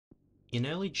In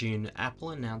early June, Apple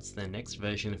announced their next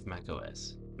version of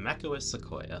macOS, macOS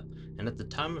Sequoia, and at the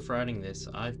time of writing this,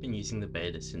 I've been using the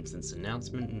beta since its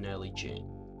announcement in early June.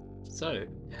 So,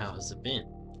 how has it been?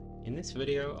 In this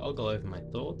video, I'll go over my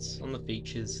thoughts on the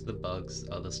features, the bugs,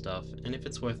 other stuff, and if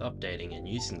it's worth updating and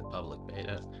using the public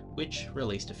beta, which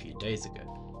released a few days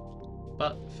ago.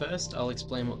 But first, I'll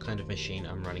explain what kind of machine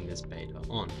I'm running this beta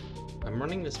on. I'm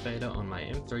running this beta on my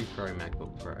M3 Pro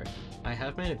MacBook Pro. I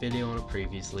have made a video on it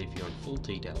previously if you want full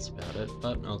details about it,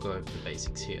 but I'll go over the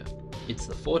basics here. It's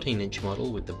the 14-inch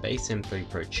model with the base M3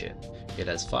 Pro chip. It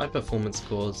has 5 performance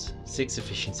cores, 6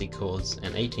 efficiency cores,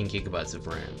 and 18GB of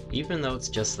RAM. Even though it's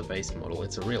just the base model,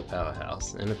 it's a real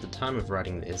powerhouse, and at the time of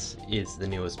writing this, is the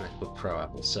newest MacBook Pro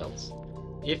Apple sells.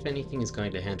 If anything is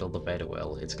going to handle the beta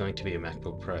well, it's going to be a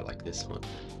MacBook Pro like this one.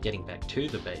 Getting back to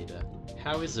the beta,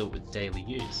 how is it with daily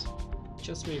use?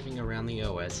 Just moving around the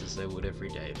OS as I would every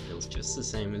day feels just the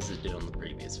same as it did on the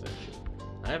previous version.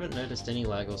 I haven't noticed any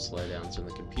lag or slowdowns and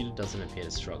the computer doesn't appear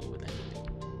to struggle with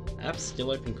anything. Apps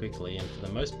still open quickly and for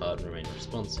the most part remain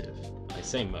responsive. I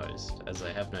say most, as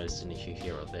I have noticed an issue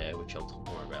here or there which I'll talk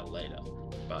more about later.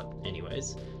 But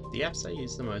anyways, the apps I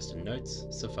use the most are Notes,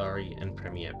 Safari and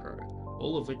Premiere Pro,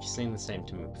 all of which seem the same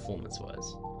to me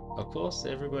performance-wise. Of course,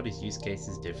 everybody's use case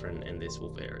is different and this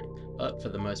will vary, but for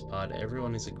the most part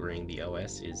everyone is agreeing the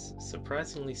OS is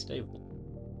surprisingly stable.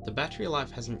 The battery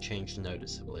life hasn't changed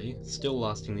noticeably, still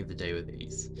lasting me the day with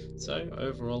ease, so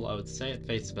overall I would say at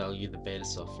face value the beta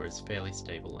software is fairly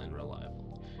stable and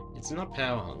reliable. It's not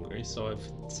power hungry, so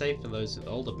I'd say for those with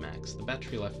older Macs the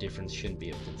battery life difference shouldn't be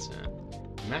of concern.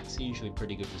 Macs are usually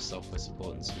pretty good with software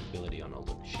support and stability on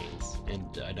older machines,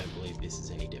 and I don't believe this is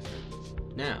any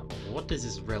different. Now, what does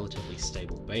this relatively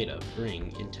stable beta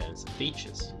bring in terms of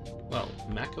features? Well,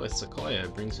 macOS Sequoia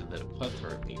brings with it a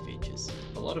plethora of new features,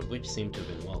 a lot of which seem to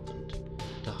have been welcomed.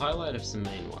 To highlight of some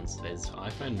main ones, there's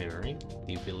iPhone mirroring,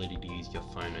 the ability to use your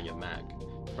phone on your Mac,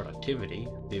 productivity,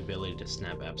 the ability to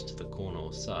snap apps to the corner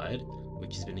or side,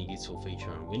 which has been a useful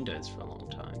feature on Windows for a long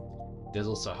time. There's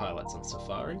also highlights on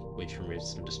Safari, which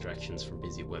removes some distractions from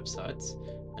busy websites,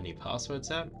 a new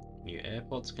passwords app, new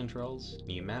AirPods controls,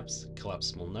 new maps,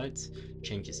 collapsible notes,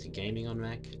 changes to gaming on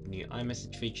Mac, new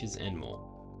iMessage features, and more.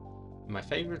 My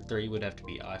favourite 3 would have to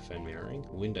be iPhone mirroring,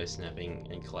 window snapping,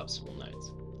 and collapsible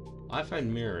notes. iPhone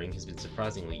mirroring has been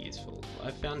surprisingly useful.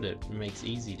 I've found it makes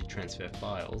easy to transfer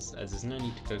files, as there's no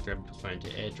need to go grab your phone to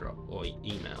AirDrop or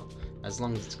email, as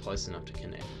long as it's close enough to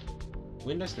connect.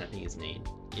 Window snapping is neat.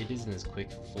 It isn't as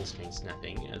quick for full screen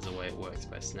snapping as the way it works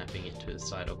by snapping it to the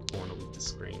side or corner with the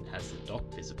screen has the dock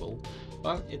visible,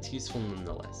 but it's useful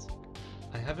nonetheless.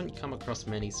 I haven't come across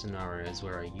many scenarios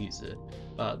where I use it,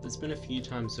 but there's been a few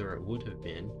times where it would have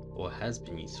been, or has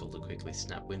been useful to quickly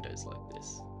snap windows like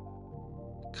this.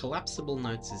 Collapsible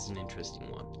notes is an interesting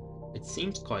one. It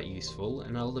seems quite useful,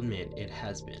 and I'll admit it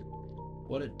has been.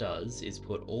 What it does is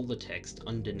put all the text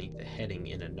underneath the heading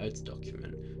in a notes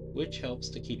document, which helps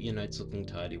to keep your notes looking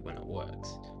tidy when it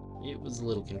works. It was a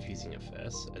little confusing at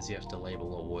first, as you have to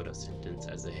label a word or sentence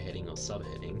as a heading or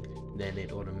subheading, then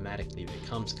it automatically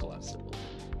becomes collapsible.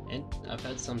 And I've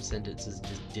had some sentences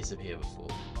just disappear before,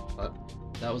 but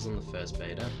that was on the first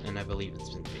beta, and I believe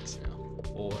it's been fixed now,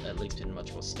 or at least been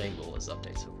much more stable as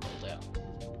updates have rolled out.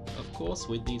 Of course,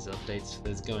 with these updates,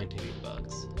 there's going to be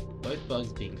bugs, both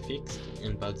bugs being fixed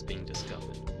and bugs being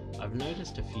discovered. I've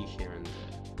noticed a few here and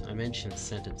there. I mentioned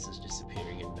sentences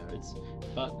disappearing in Notes,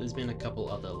 but there's been a couple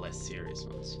other less serious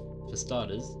ones. For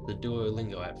starters, the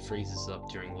Duolingo app freezes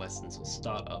up during lessons or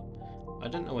startup. I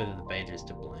don't know whether the beta is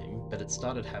to blame, but it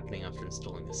started happening after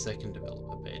installing the second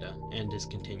developer beta, and has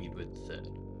continued with the third.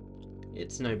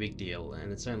 It's no big deal,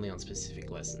 and it's only on specific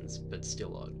lessons, but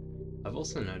still odd. I've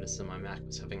also noticed that my Mac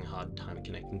was having a hard time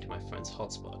connecting to my phone's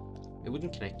hotspot. It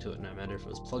wouldn't connect to it no matter if it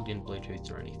was plugged in Bluetooth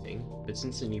or anything, but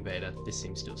since the new beta, this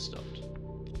seems to have stopped.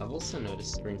 I've also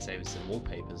noticed screensavers and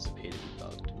wallpapers appear to be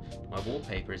bugged. My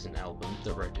wallpaper is an album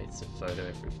that rotates a photo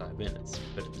every 5 minutes,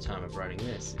 but at the time of writing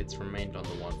this, it's remained on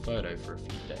the one photo for a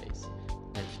few days.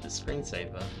 And for the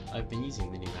screensaver, I've been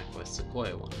using the new macOS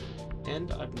Sequoia one,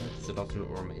 and I've noticed that often it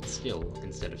will remain still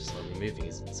instead of slowly moving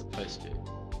as it's supposed to.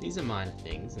 These are minor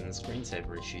things, and the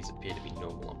screensaver issues appear to be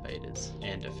normal on betas,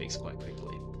 and are fixed quite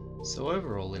quickly. So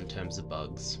overall, in terms of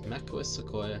bugs, macOS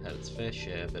Sequoia had its fair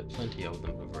share, but plenty of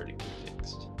them have already been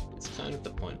fixed. It's kind of the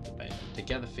point of the beta, to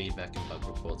gather feedback and bug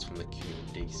reports from the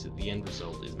community so the end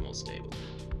result is more stable.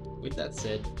 With that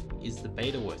said, is the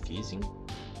beta worth using?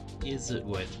 Is it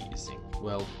worth using?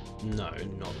 Well, no,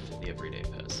 not for the everyday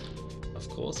person. Of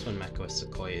course, when macOS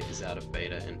Sequoia is out of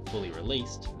beta and fully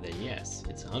released, then yes,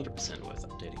 it's 100% worth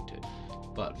updating to.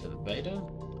 But for the beta,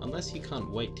 unless you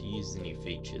can't wait to use the new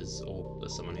features, or are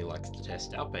someone who likes to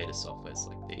test out beta softwares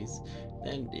like these,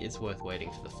 then it's worth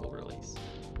waiting for the full release.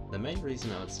 The main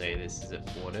reason I would say this is that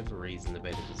for whatever reason the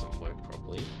beta doesn't work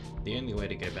properly, the only way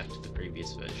to go back to the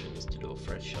previous version is to do a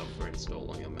fresh software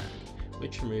install on your Mac,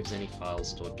 which removes any files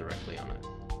stored directly on it.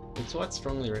 It's why it's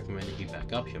strongly recommended you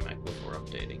back up your Mac before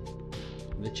updating.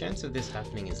 The chance of this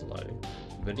happening is low,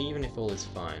 but even if all is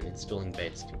fine, installing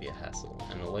betas can be a hassle,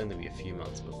 and it'll only be a few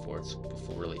months before the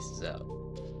full release is out.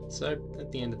 So,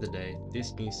 at the end of the day,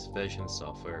 this new version of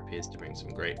software appears to bring some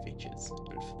great features,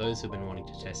 and for those who've been wanting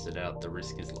to test it out, the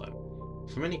risk is low.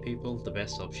 For many people, the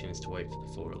best option is to wait for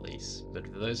the full release, but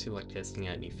for those who like testing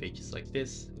out new features like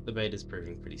this, the beta is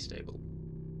proving pretty stable.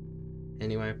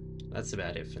 Anyway, that's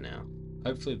about it for now.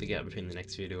 Hopefully the gap between the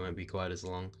next video won't be quite as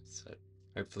long, so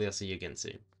hopefully I'll see you again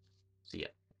soon. See ya.